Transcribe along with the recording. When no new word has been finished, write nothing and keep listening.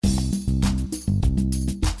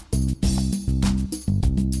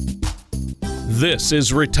This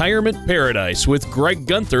is Retirement Paradise with Greg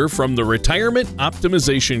Gunther from the Retirement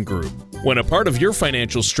Optimization Group. When a part of your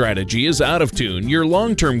financial strategy is out of tune, your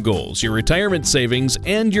long-term goals, your retirement savings,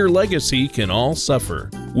 and your legacy can all suffer.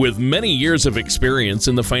 With many years of experience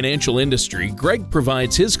in the financial industry, Greg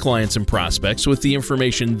provides his clients and prospects with the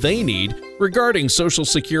information they need regarding Social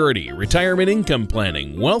Security, retirement income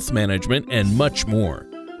planning, wealth management, and much more.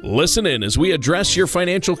 Listen in as we address your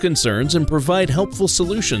financial concerns and provide helpful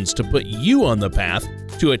solutions to put you on the path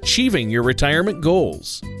to achieving your retirement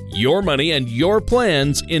goals. Your money and your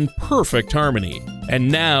plans in perfect harmony.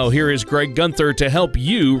 And now, here is Greg Gunther to help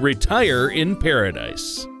you retire in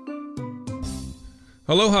paradise.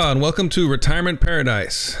 Aloha and welcome to Retirement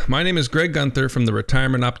Paradise. My name is Greg Gunther from the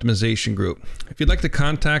Retirement Optimization Group. If you'd like to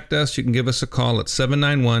contact us, you can give us a call at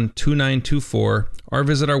 791-2924 or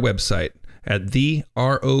visit our website at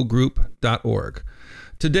therogroup.org.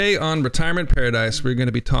 Today on Retirement Paradise, we're going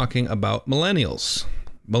to be talking about millennials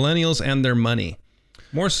and their money.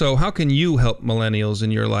 More so, how can you help millennials in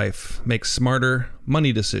your life make smarter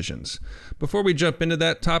money decisions? Before we jump into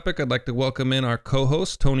that topic, I'd like to welcome in our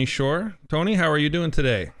co-host, Tony Shore. Tony, how are you doing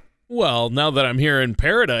today? Well, now that I'm here in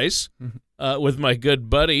paradise with my good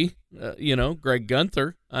buddy, Greg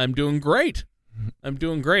Gunther, I'm doing great. And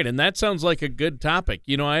that sounds like a good topic.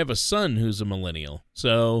 You know, I have a son who's a millennial,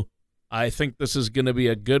 so I think this is going to be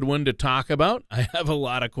a good one to talk about. I have a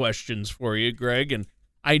lot of questions for you, Greg, and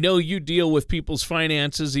I know you deal with people's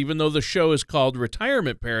finances, even though the show is called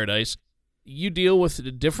Retirement Paradise. You deal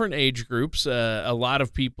with different age groups, a lot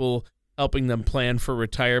of people helping them plan for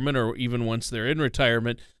retirement or even once they're in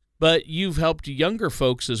retirement, but you've helped younger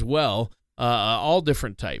folks as well. All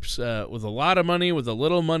different types, with a lot of money, with a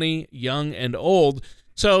little money, young and old.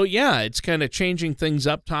 So, yeah, it's kind of changing things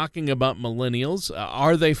up, talking about millennials.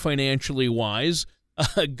 Are they financially wise?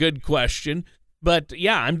 Good question. But,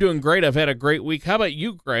 yeah, I'm doing great. I've had a great week. How about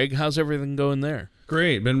you, Greg? How's everything going there?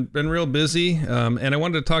 Great. Been real busy. And I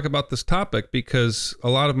wanted to talk about this topic because a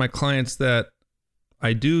lot of my clients that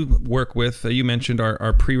I do work with, you mentioned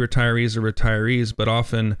are pre-retirees or retirees, but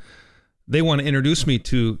often they want to introduce me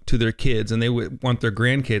to their kids, and they want their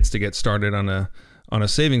grandkids to get started on a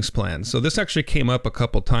savings plan. So this actually came up a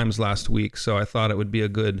couple times last week, so I thought it would be a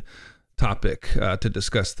good topic to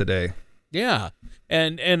discuss today. Yeah,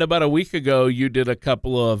 and about a week ago, you did a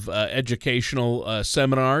couple of educational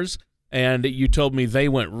seminars, and you told me they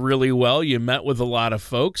went really well. You met with a lot of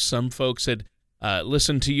folks. Some folks had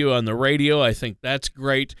listened to you on the radio. I think that's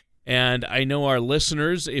great. And I know our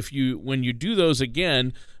listeners, when you do those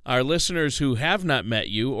again, our listeners who have not met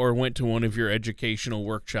you or went to one of your educational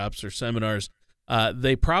workshops or seminars,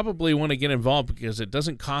 they probably want to get involved because it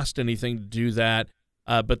doesn't cost anything to do that,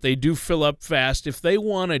 but they do fill up fast. If they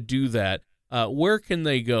want to do that, where can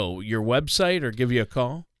they go? Your website or give you a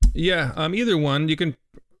call? Yeah, either one. You can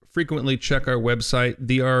frequently check our website,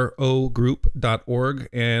 therogroup.org,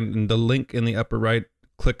 and the link in the upper right,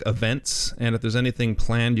 click events, and if there's anything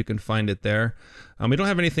planned, you can find it there. We don't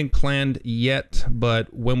have anything planned yet,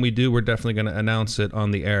 but when we do, we're definitely going to announce it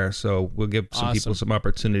on the air, so we'll give some people some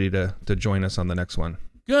opportunity to join us on the next one.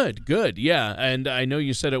 Good, yeah, and I know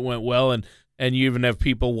you said it went well, and you even have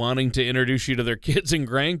people wanting to introduce you to their kids and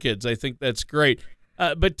grandkids. I think that's great.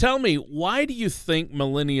 But tell me, why do you think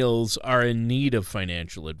millennials are in need of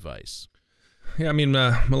financial advice? Yeah, I mean,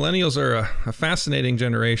 millennials are a fascinating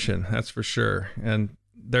generation, that's for sure, and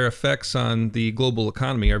their effects on the global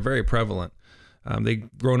economy are very prevalent. They've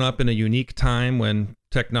grown up in a unique time when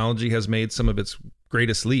technology has made some of its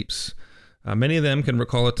greatest leaps. Many of them can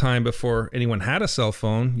recall a time before anyone had a cell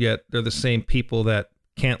phone, yet they're the same people that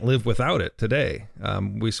can't live without it today.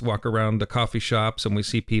 We walk around the coffee shops and we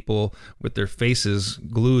see people with their faces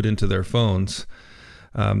glued into their phones.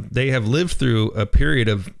 They have lived through a period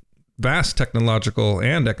of vast technological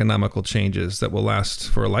and economical changes that will last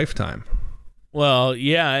for a lifetime. Well,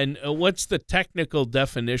 yeah, and what's the technical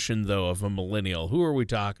definition, though, of a millennial? Who are we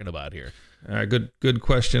talking about here? Good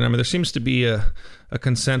question. I mean, there seems to be a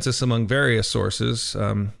consensus among various sources.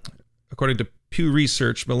 According to Pew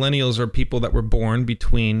Research, millennials are people that were born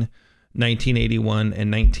between 1981 and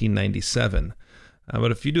 1997. But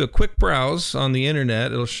if you do a quick browse on the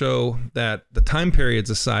internet, it'll show that the time periods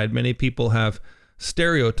aside, many people have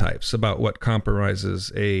stereotypes about what comprises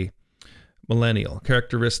a millennial.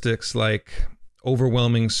 Characteristics like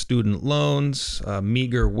overwhelming student loans,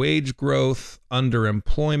 meager wage growth,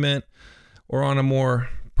 underemployment, or on a more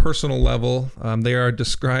personal level, they are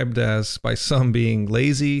described as, by some, being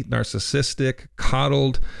lazy, narcissistic,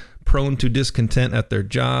 coddled, prone to discontent at their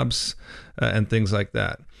jobs, and things like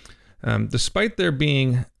that. Despite there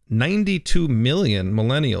being 92 million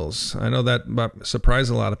millennials. I know that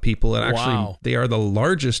surprised a lot of people. And actually, Wow. They are the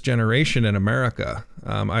largest generation in America.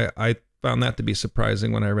 I found that to be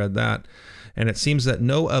surprising when I read that. And it seems that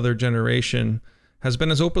no other generation has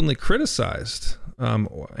been as openly criticized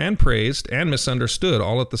and praised and misunderstood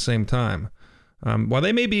all at the same time. While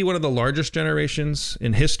they may be one of the largest generations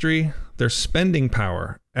in history, their spending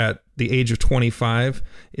power at the age of 25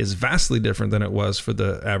 is vastly different than it was for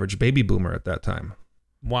the average baby boomer at that time.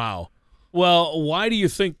 Wow. Well, why do you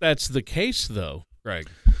think that's the case, though, Greg?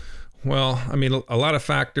 Well, I mean, a lot of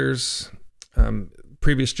factors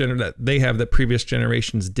that they have that previous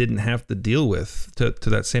generations didn't have to deal with to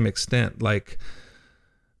that same extent. Like,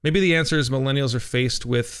 maybe the answer is millennials are faced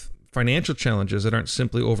with financial challenges that aren't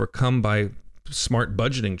simply overcome by smart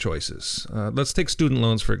budgeting choices. Let's take student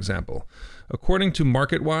loans, for example. According to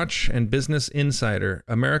MarketWatch and Business Insider,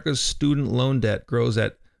 America's student loan debt grows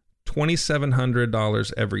at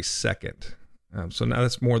 $2,700 every second. So now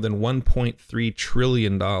that's more than $1.3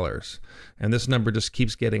 trillion. And this number just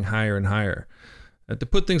keeps getting higher and higher. To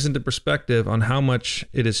put things into perspective on how much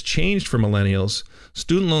it has changed for millennials,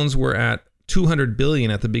 student loans were at $200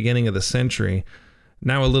 billion at the beginning of the century.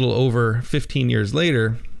 Now, a little over 15 years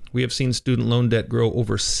later, we have seen student loan debt grow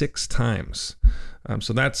over 6 times.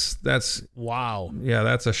 So that's wow. Yeah,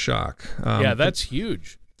 that's a shock. Yeah, that's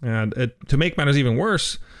huge. And to make matters even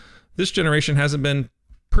worse, this generation hasn't been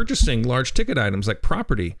purchasing large ticket items like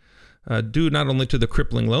property, due not only to the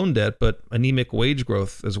crippling loan debt, but anemic wage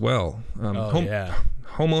growth as well.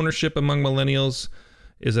 Home ownership among millennials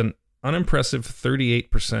is an unimpressive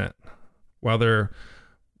 38%, while their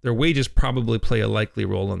wages probably play a likely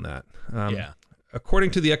role in that.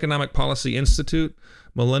 According to the Economic Policy Institute,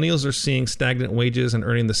 millennials are seeing stagnant wages and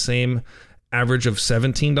earning the same average of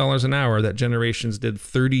 $17 an hour that generations did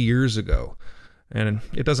 30 years ago. And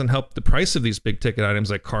it doesn't help the price of these big ticket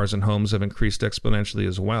items like cars and homes have increased exponentially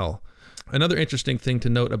as well. Another interesting thing to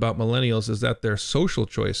note about millennials is that their social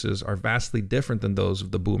choices are vastly different than those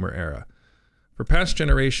of the boomer era. For past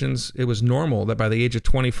generations, it was normal that by the age of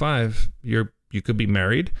 25, you could be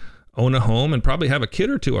married, own a home, and probably have a kid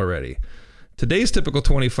or two already. Today's typical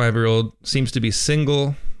 25-year-old seems to be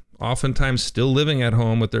single, oftentimes still living at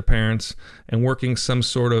home with their parents, and working some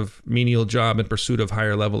sort of menial job in pursuit of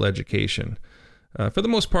higher level education. For the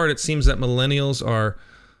most part, it seems that millennials are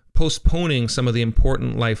postponing some of the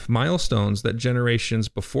important life milestones that generations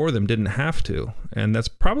before them didn't have to. And that's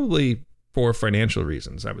probably for financial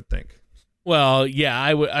reasons, I would think. Well, yeah,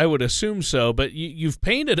 I would assume so. But you've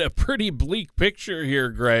painted a pretty bleak picture here,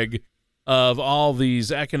 Greg, of all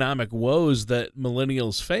these economic woes that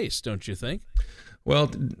millennials face, don't you think? Well,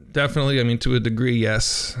 definitely. I mean, to a degree,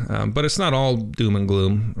 yes. But it's not all doom and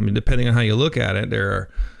gloom. I mean, depending on how you look at it, there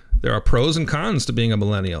are pros and cons to being a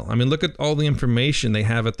millennial. I mean, look at all the information they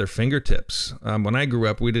have at their fingertips. When I grew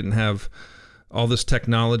up, we didn't have all this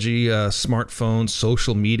technology, smartphones,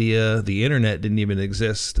 social media. The internet didn't even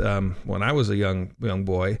exist when I was a young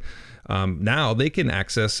boy. Now they can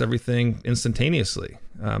access everything instantaneously.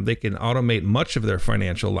 They can automate much of their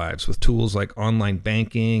financial lives with tools like online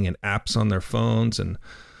banking and apps on their phones. And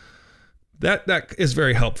that is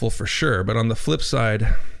very helpful for sure. But on the flip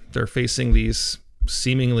side, they're facing these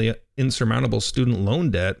seemingly insurmountable student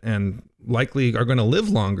loan debt and likely are going to live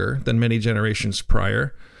longer than many generations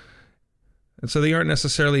prior. And so they aren't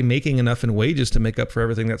necessarily making enough in wages to make up for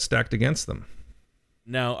everything that's stacked against them.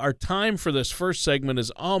 Now, our time for this first segment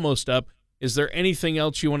is almost up. Is there anything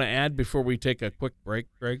else you want to add before we take a quick break,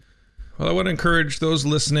 Greg? Well, I want to encourage those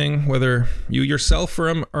listening, whether you yourself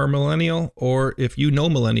are a millennial or if you know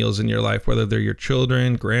millennials in your life, whether they're your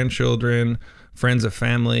children, grandchildren, friends of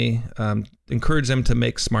family, encourage them to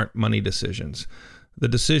make smart money decisions. The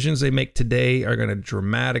decisions they make today are going to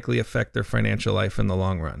dramatically affect their financial life in the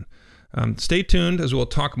long run. Stay tuned as we'll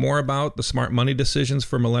talk more about the smart money decisions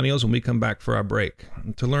for millennials when we come back for our break.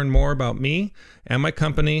 To learn more about me and my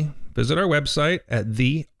company, visit our website at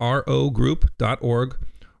therogroup.org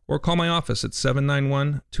or call my office at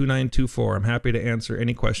 791-2924. I'm happy to answer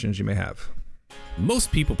any questions you may have.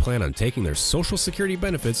 Most people plan on taking their Social Security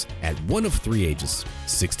benefits at one of 3 ages,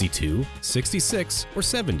 62, 66, or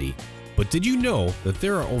 70. But did you know that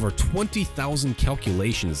there are over 20,000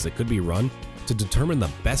 calculations that could be run to determine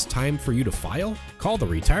the best time for you to file? Call the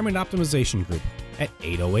Retirement Optimization Group at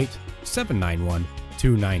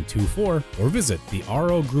 808-791-2924 or visit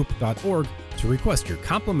therogroup.org to request your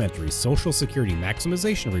complimentary Social Security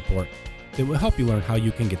Maximization Report that will help you learn how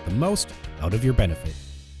you can get the most out of your benefit.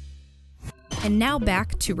 And now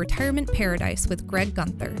back to Retirement Paradise with Greg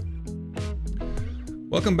Gunther.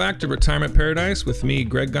 Welcome back to Retirement Paradise with me,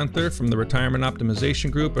 Greg Gunther from the Retirement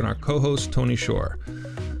Optimization Group, and our co-host, Tony Shore.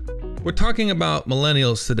 We're talking about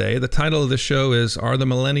millennials today. The title of the show is Are the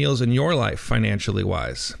Millennials in Your Life Financially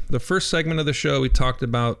Wise? The first segment of the show, we talked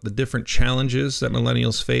about the different challenges that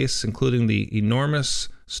millennials face, including the enormous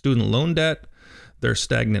student loan debt, their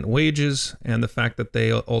stagnant wages, and the fact that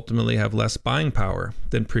they ultimately have less buying power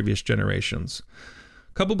than previous generations.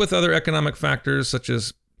 Coupled with other economic factors such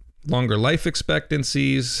as longer life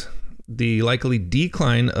expectancies, the likely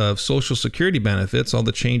decline of Social Security benefits, all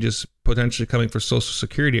the changes potentially coming for Social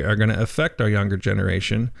Security are going to affect our younger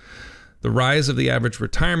generation. The rise of the average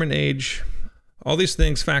retirement age, all these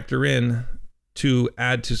things factor in to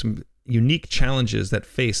add to some unique challenges that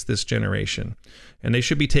face this generation. And they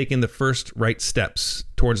should be taking the first right steps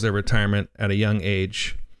towards their retirement at a young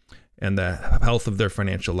age and the health of their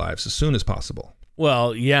financial lives as soon as possible.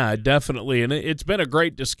 Well, yeah, definitely. And it's been a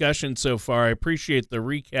great discussion so far. I appreciate the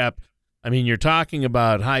recap. I mean, you're talking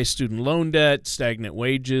about high student loan debt, stagnant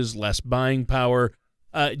wages, less buying power.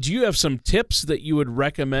 Do you have some tips that you would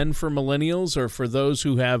recommend for millennials or for those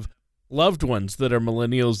who have loved ones that are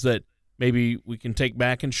millennials that maybe we can take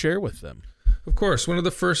back and share with them? Of course, one of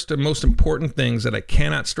the first and most important things that I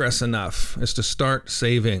cannot stress enough is to start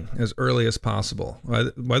saving as early as possible.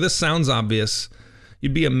 While this sounds obvious,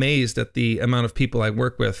 you'd be amazed at the amount of people I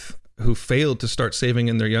work with who failed to start saving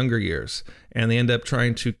in their younger years, and they end up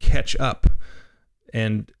trying to catch up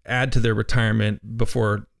and add to their retirement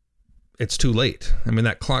before it's too late. I mean,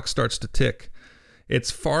 that clock starts to tick. It's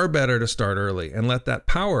far better to start early and let that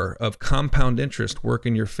power of compound interest work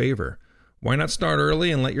in your favor. Why not start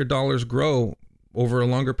early and let your dollars grow over a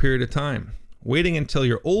longer period of time? Waiting until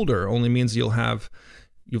you're older only means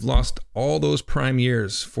you've lost all those prime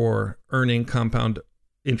years for earning compound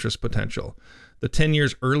interest potential. The 10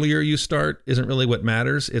 years earlier you start isn't really what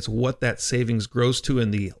matters. It's what that savings grows to in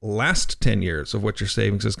the last 10 years of what your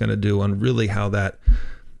savings is going to do on really how that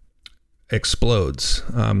explodes.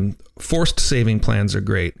 Forced saving plans are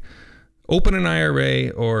great. Open an IRA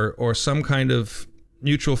or some kind of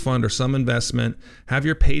mutual fund or some investment. Have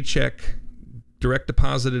your paycheck direct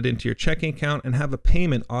deposited into your checking account and have a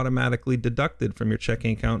payment automatically deducted from your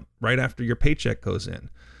checking account right after your paycheck goes in.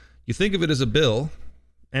 You think of it as a bill,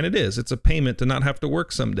 and it is. It's a payment to not have to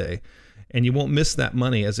work someday, and you won't miss that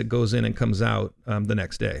money as it goes in and comes out the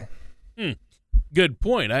next day. Good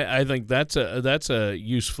point. I think that's a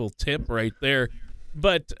useful tip right there.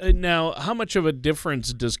 But now, how much of a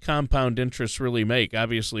difference does compound interest really make?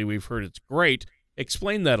 Obviously, we've heard it's great.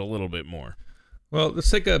 Explain that a little bit more. Well, let's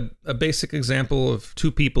take a basic example of two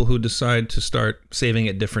people who decide to start saving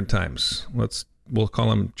at different times. We'll call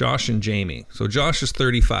them Josh and Jamie. So Josh is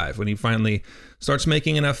 35 when he finally starts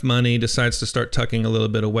making enough money, decides to start tucking a little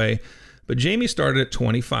bit away. But Jamie started at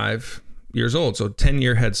 25 years old, so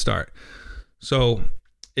 10-year head start. So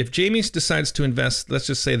if Jamie decides to invest, let's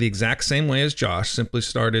just say the exact same way as Josh, simply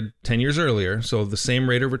started 10 years earlier, so the same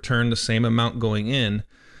rate of return, the same amount going in,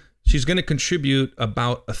 she's going to contribute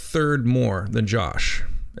about a third more than Josh,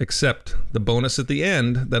 except the bonus at the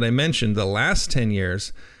end that I mentioned, the last 10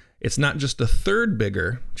 years, it's not just a third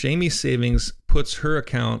bigger. Jamie's savings puts her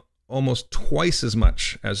account almost twice as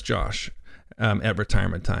much as Josh at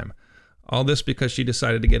retirement time. All this because she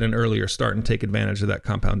decided to get an earlier start and take advantage of that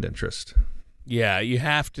compound interest. Yeah, you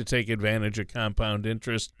have to take advantage of compound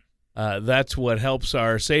interest. That's what helps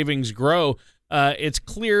our savings grow. It's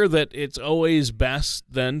clear that it's always best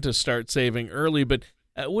then to start saving early, but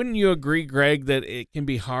wouldn't you agree, Greg, that it can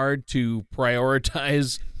be hard to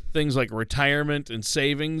prioritize things like retirement and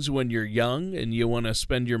savings when you're young and you want to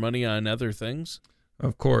spend your money on other things?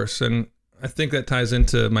 Of course, and I think that ties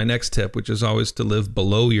into my next tip, which is always to live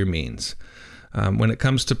below your means. When it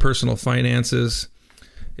comes to personal finances,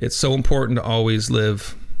 it's so important to always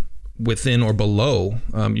live within or below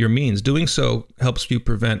your means. Doing so helps you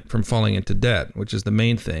prevent from falling into debt, which is the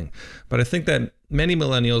main thing. But I think that many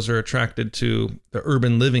millennials are attracted to the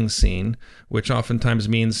urban living scene, which oftentimes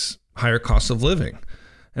means higher costs of living.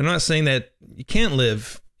 I'm not saying that you can't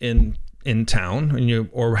live in town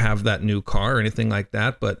or have that new car or anything like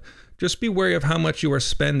that, but just be wary of how much you are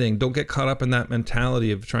spending. Don't get caught up in that mentality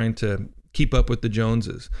of trying to keep up with the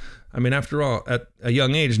Joneses. I mean, after all, at a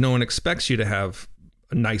young age, no one expects you to have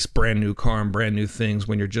a nice brand new car and brand new things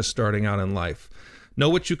when you're just starting out in life. Know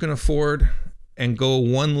what you can afford and go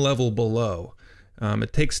one level below.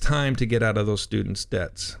 It takes time to get out of those students'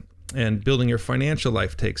 debts, and building your financial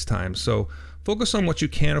life takes time. So focus on what you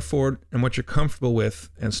can afford and what you're comfortable with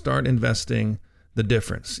and start investing the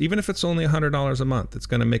difference. Even if it's only $100 a month, it's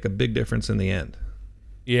going to make a big difference in the end.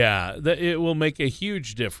 Yeah, it will make a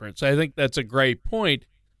huge difference. I think that's a great point.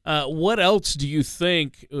 What else do you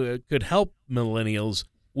think could help millennials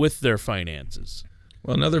with their finances?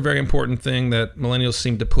 Well, another very important thing that millennials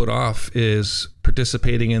seem to put off is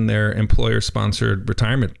participating in their employer-sponsored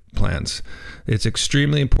retirement plans. It's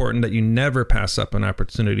extremely important that you never pass up an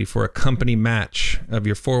opportunity for a company match of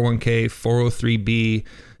your 401k, 403b,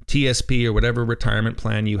 TSP, or whatever retirement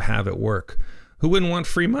plan you have at work. Who wouldn't want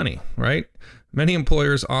free money, right? Many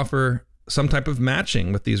employers offer some type of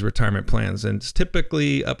matching with these retirement plans, and it's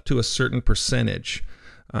typically up to a certain percentage.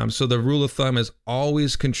 So the rule of thumb is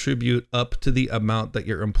always contribute up to the amount that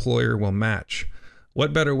your employer will match.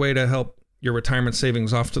 What better way to help your retirement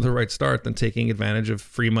savings off to the right start than taking advantage of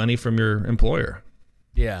free money from your employer?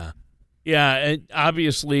 Yeah. And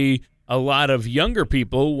obviously, a lot of younger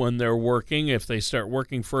people, when they're working, if they start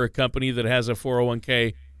working for a company that has a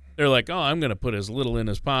 401k, they're like, oh, I'm going to put as little in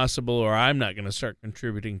as possible, or I'm not going to start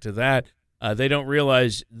contributing to that. They don't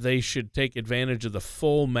realize they should take advantage of the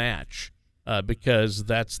full match. Because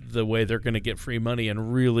that's the way they're going to get free money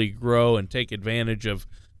and really grow and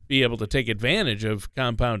be able to take advantage of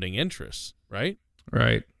compounding interest, right?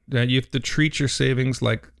 Right. You have to treat your savings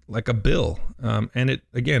like a bill. And it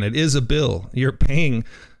is a bill. You're paying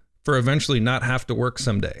for eventually not have to work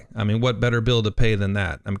someday. I mean, what better bill to pay than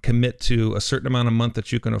that? Commit to a certain amount a month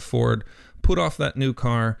that you can afford, put off that new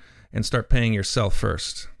car, and start paying yourself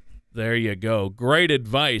first. There you go. Great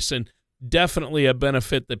advice. And definitely a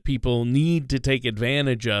benefit that people need to take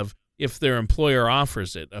advantage of if their employer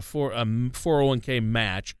offers it, a 401k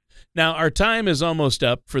match. Now, our time is almost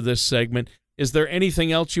up for this segment. Is there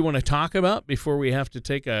anything else you want to talk about before we have to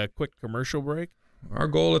take a quick commercial break? Our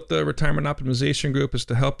goal at the Retirement Optimization Group is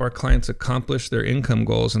to help our clients accomplish their income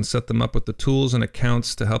goals and set them up with the tools and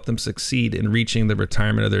accounts to help them succeed in reaching the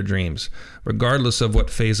retirement of their dreams, regardless of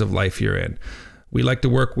what phase of life you're in. We like to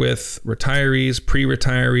work with retirees,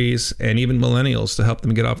 pre-retirees, and even millennials to help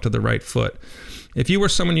them get off to the right foot. If you or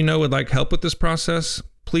someone you know would like help with this process,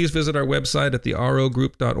 please visit our website at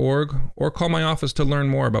therogroup.org or call my office to learn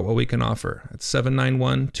more about what we can offer at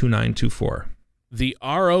 791-2924.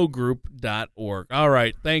 therogroup.org. All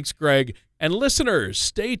right, thanks, Greg. And listeners,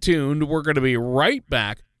 stay tuned. We're going to be right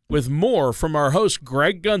back with more from our host,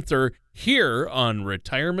 Greg Gunther, here on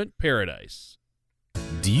Retirement Paradise.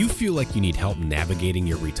 Do you feel like you need help navigating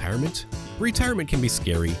your retirement? Retirement can be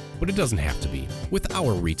scary, but it doesn't have to be. With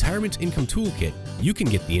our Retirement Income Toolkit, you can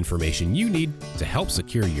get the information you need to help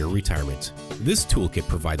secure your retirement. This toolkit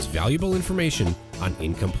provides valuable information on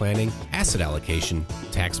income planning, asset allocation,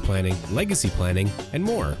 tax planning, legacy planning, and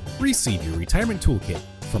more. Receive your Retirement Toolkit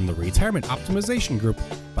from the Retirement Optimization Group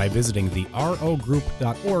by visiting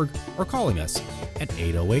therogroup.org or calling us at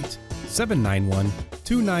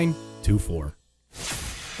 808-791-2924.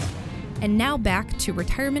 And now back to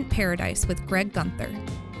Retirement Paradise with Greg Gunther.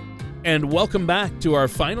 And welcome back to our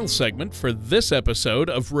final segment for this episode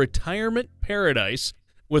of Retirement Paradise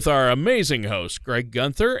with our amazing host, Greg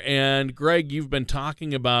Gunther. And Greg, you've been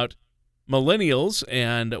talking about millennials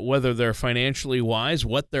and whether they're financially wise,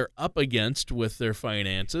 what they're up against with their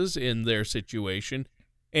finances in their situation.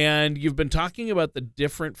 And you've been talking about the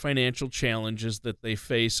different financial challenges that they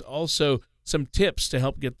face. Also, some tips to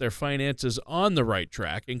help get their finances on the right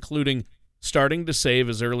track, including starting to save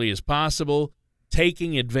as early as possible,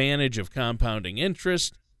 taking advantage of compounding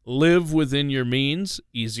interest, live within your means,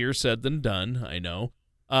 easier said than done, I know,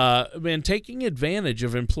 and taking advantage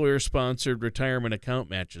of employer-sponsored retirement account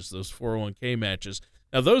matches, those 401k matches.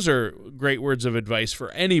 Now, those are great words of advice for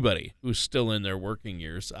anybody who's still in their working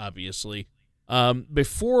years, obviously.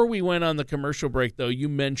 Before we went on the commercial break, though, you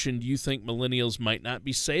mentioned you think millennials might not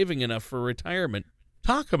be saving enough for retirement.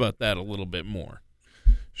 Talk about that a little bit more.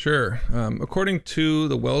 Sure. According to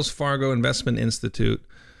the Wells Fargo Investment Institute,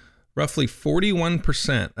 roughly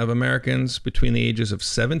 41% of Americans between the ages of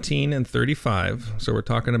 17 and 35, so we're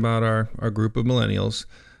talking about our group of millennials,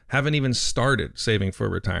 haven't even started saving for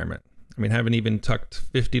retirement. Haven't even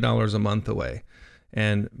tucked $50 a month away.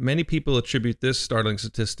 And many people attribute this startling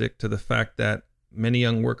statistic to the fact that many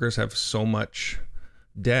young workers have so much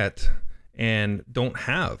debt and don't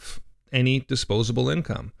have any disposable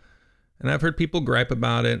income. And I've heard people gripe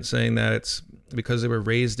about it, saying that it's because they were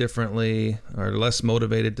raised differently or less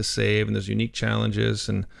motivated to save, and there's unique challenges.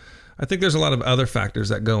 And I think there's a lot of other factors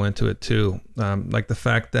that go into it too, like the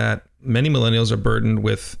fact that many millennials are burdened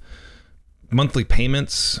with monthly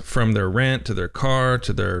payments from their rent to their car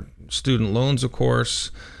to their student loans, of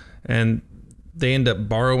course, and they end up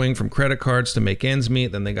borrowing from credit cards to make ends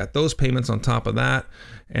meet. Then they got those payments on top of that,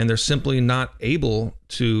 and they're simply not able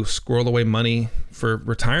to squirrel away money for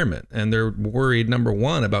retirement. And they're worried, number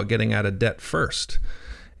one, about getting out of debt first.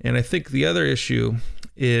 And I think the other issue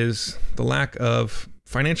is the lack of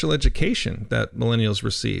financial education that millennials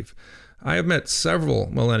receive. I have met several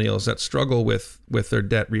millennials that struggle with their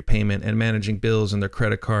debt repayment and managing bills and their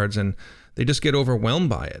credit cards, and they just get overwhelmed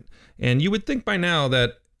by it. And you would think by now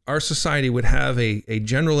that our society would have a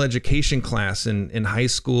general education class in high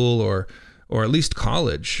school or at least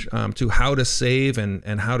college to how to save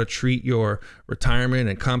and how to treat your retirement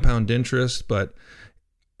and compound interest. But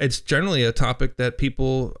it's generally a topic that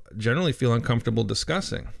people generally feel uncomfortable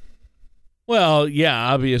discussing. Well,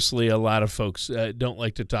 yeah, obviously a lot of folks don't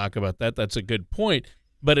like to talk about that. That's a good point.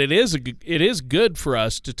 But it is good for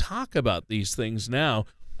us to talk about these things now.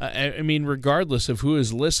 I mean, regardless of who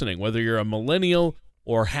is listening, whether you're a millennial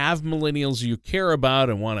or have millennials you care about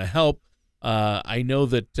and want to help, I know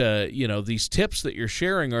that these tips that you're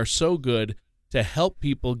sharing are so good to help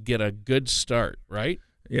people get a good start, right?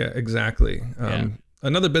 Yeah, exactly.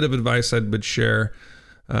 Another bit of advice I would share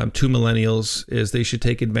to millennials is they should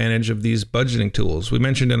take advantage of these budgeting tools. We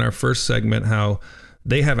mentioned in our first segment how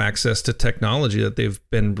they have access to technology, that they've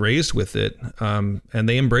been raised with it, and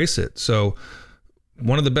they embrace it. So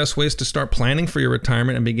one of the best ways to start planning for your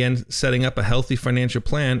retirement and begin setting up a healthy financial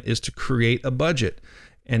plan is to create a budget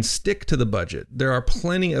and stick to the budget. There are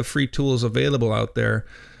plenty of free tools available out there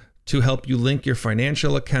to help you link your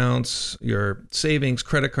financial accounts, your savings,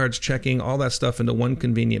 credit cards, checking, all that stuff into one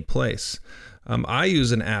convenient place. I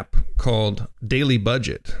use an app called Daily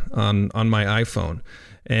Budget on my iPhone,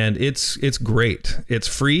 and it's great. It's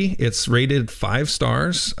free. It's rated 5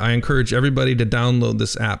 stars. I encourage everybody to download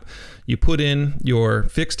this app. You put in your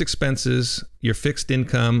fixed expenses, your fixed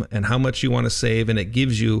income, and how much you want to save, and it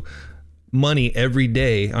gives you money every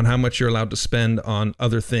day on how much you're allowed to spend on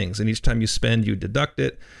other things. And each time you spend, you deduct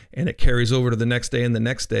it, and it carries over to the next day and the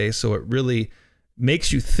next day. So it really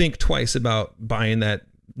makes you think twice about buying that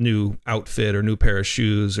new outfit or new pair of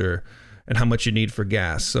shoes and how much you need for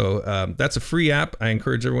gas. So that's a free app. I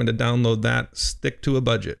encourage everyone to download that. Stick to a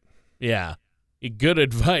budget. Yeah, good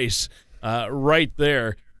advice right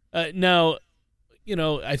there. Now,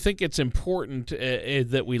 I think it's important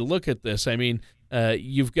that we look at this. I mean,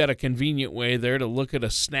 you've got a convenient way there to look at a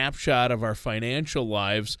snapshot of our financial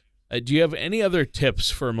lives. Do you have any other tips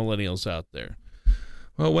for millennials out there?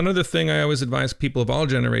 Well, one other thing I always advise people of all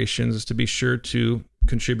generations is to be sure to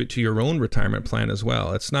contribute to your own retirement plan as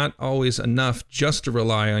well. It's not always enough just to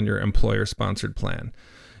rely on your employer-sponsored plan.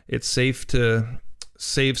 It's safe to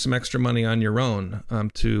save some extra money on your own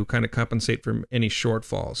to kind of compensate for any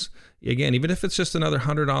shortfalls. Again, even if it's just another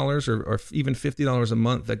 $100 or even $50 a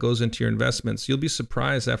month that goes into your investments, you'll be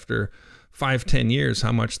surprised after 5-10 years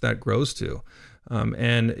how much that grows to.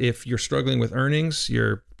 And if you're struggling with earnings,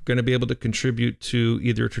 you're going to be able to contribute to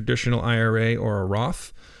either a traditional IRA or a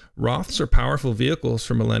Roth. Roths are powerful vehicles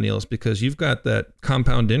for millennials because you've got that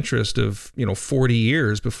compound interest of 40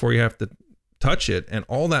 years before you have to touch it, and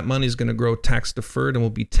all that money is going to grow tax deferred and will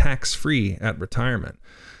be tax free at retirement.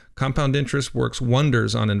 Compound interest works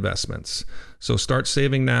wonders on investments. So start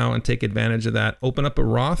saving now and take advantage of that. Open up a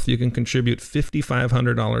Roth. You can contribute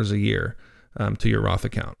 $5,500 a year to your Roth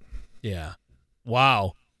account. Yeah.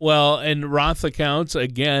 Wow. Well, and Roth accounts,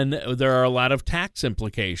 again, there are a lot of tax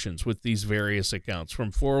implications with these various accounts,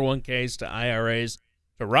 from 401ks to IRAs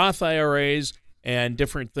to Roth IRAs, and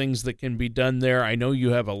different things that can be done there. I know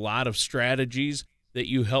you have a lot of strategies that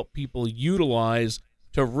you help people utilize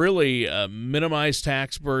to really minimize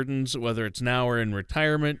tax burdens, whether it's now or in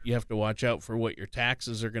retirement. You have to watch out for what your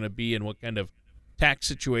taxes are going to be and what kind of tax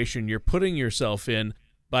situation you're putting yourself in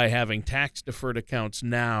by having tax-deferred accounts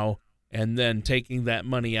now and then taking that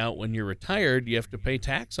money out when you're retired. You have to pay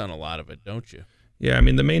tax on a lot of it, don't you? Yeah, I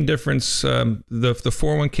mean, the main difference, the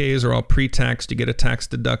 401ks are all pre-taxed. You get a tax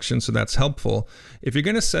deduction, so that's helpful. If you're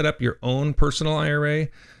going to set up your own personal IRA,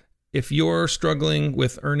 if you're struggling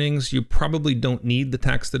with earnings, you probably don't need the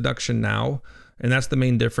tax deduction now, and that's the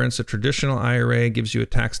main difference. A traditional IRA gives you a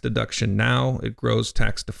tax deduction now. It grows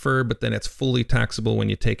tax deferred, but then it's fully taxable when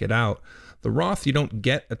you take it out. The Roth, you don't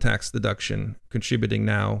get a tax deduction contributing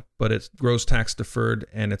now, but it grows tax deferred,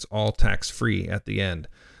 and it's all tax-free at the end.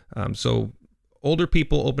 So older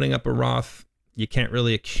people opening up a Roth, you can't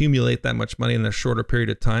really accumulate that much money in a shorter period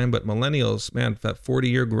of time. But millennials, man, that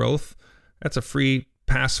 40-year growth, that's a free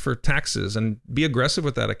pass for taxes. And be aggressive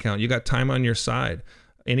with that account. You got time on your side.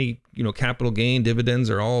 Any capital gain, dividends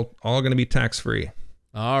are all going to be tax-free.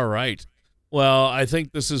 All right. Well, I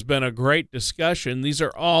think this has been a great discussion. These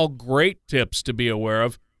are all great tips to be aware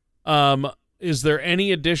of. Is there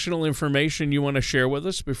any additional information you want to share with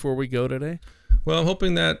us before we go today? Well, I'm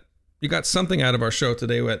hoping that you got something out of our show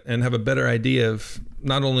today and have a better idea of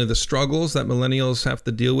not only the struggles that millennials have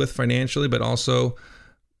to deal with financially, but also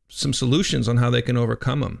some solutions on how they can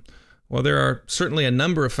overcome them. While there are certainly a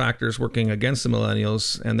number of factors working against the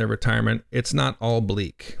millennials and their retirement, it's not all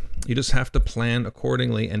bleak. You just have to plan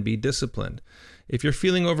accordingly and be disciplined. If you're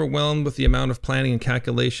feeling overwhelmed with the amount of planning and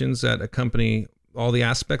calculations that accompany all the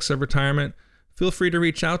aspects of retirement, feel free to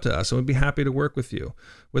reach out to us and we'd be happy to work with you.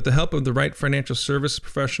 With the help of the right financial service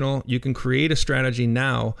professional, you can create a strategy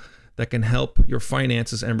now that can help your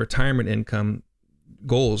finances and retirement income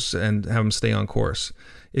goals and have them stay on course.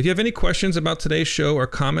 If you have any questions about today's show or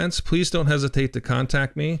comments, please don't hesitate to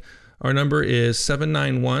contact me. Our number is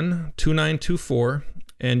 791-2924.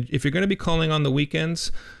 And if you're going to be calling on the weekends,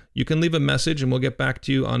 you can leave a message and we'll get back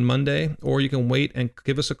to you on Monday, or you can wait and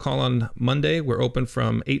give us a call on Monday. We're open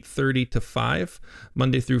from 8:30 to 5,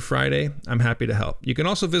 Monday through Friday. I'm happy to help. You can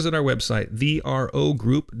also visit our website,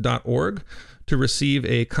 therogroup.org, to receive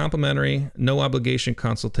a complimentary, no obligation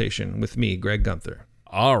consultation with me, Greg Gunther.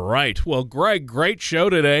 All right. Well, Greg, great show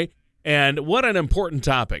today. And what an important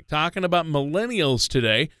topic. Talking about millennials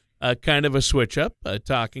today, kind of a switch up,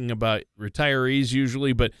 talking about retirees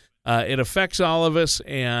usually, but it affects all of us,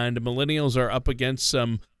 and millennials are up against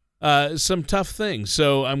some tough things.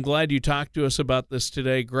 So I'm glad you talked to us about this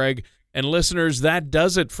today, Greg. And listeners, that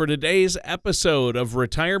does it for today's episode of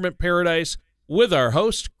Retirement Paradise with our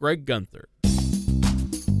host, Greg Gunther.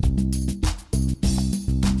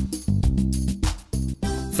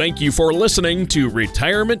 Thank you for listening to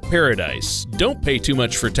Retirement Paradise. Don't pay too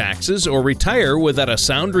much for taxes or retire without a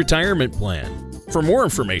sound retirement plan. For more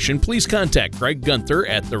information, please contact Greg Gunther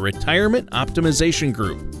at the Retirement Optimization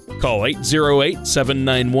Group. Call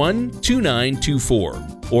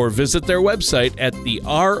 808-791-2924 or visit their website at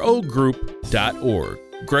therogroup.org.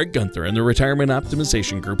 Greg Gunther and the Retirement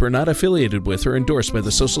Optimization Group are not affiliated with or endorsed by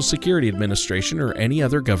the Social Security Administration or any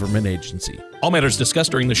other government agency. All matters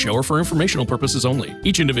discussed during the show are for informational purposes only.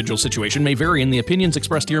 Each individual situation may vary, and the opinions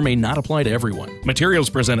expressed here may not apply to everyone.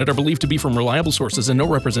 Materials presented are believed to be from reliable sources, and no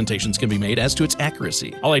representations can be made as to its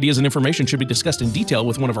accuracy. All ideas and information should be discussed in detail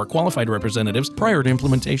with one of our qualified representatives prior to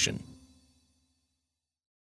implementation.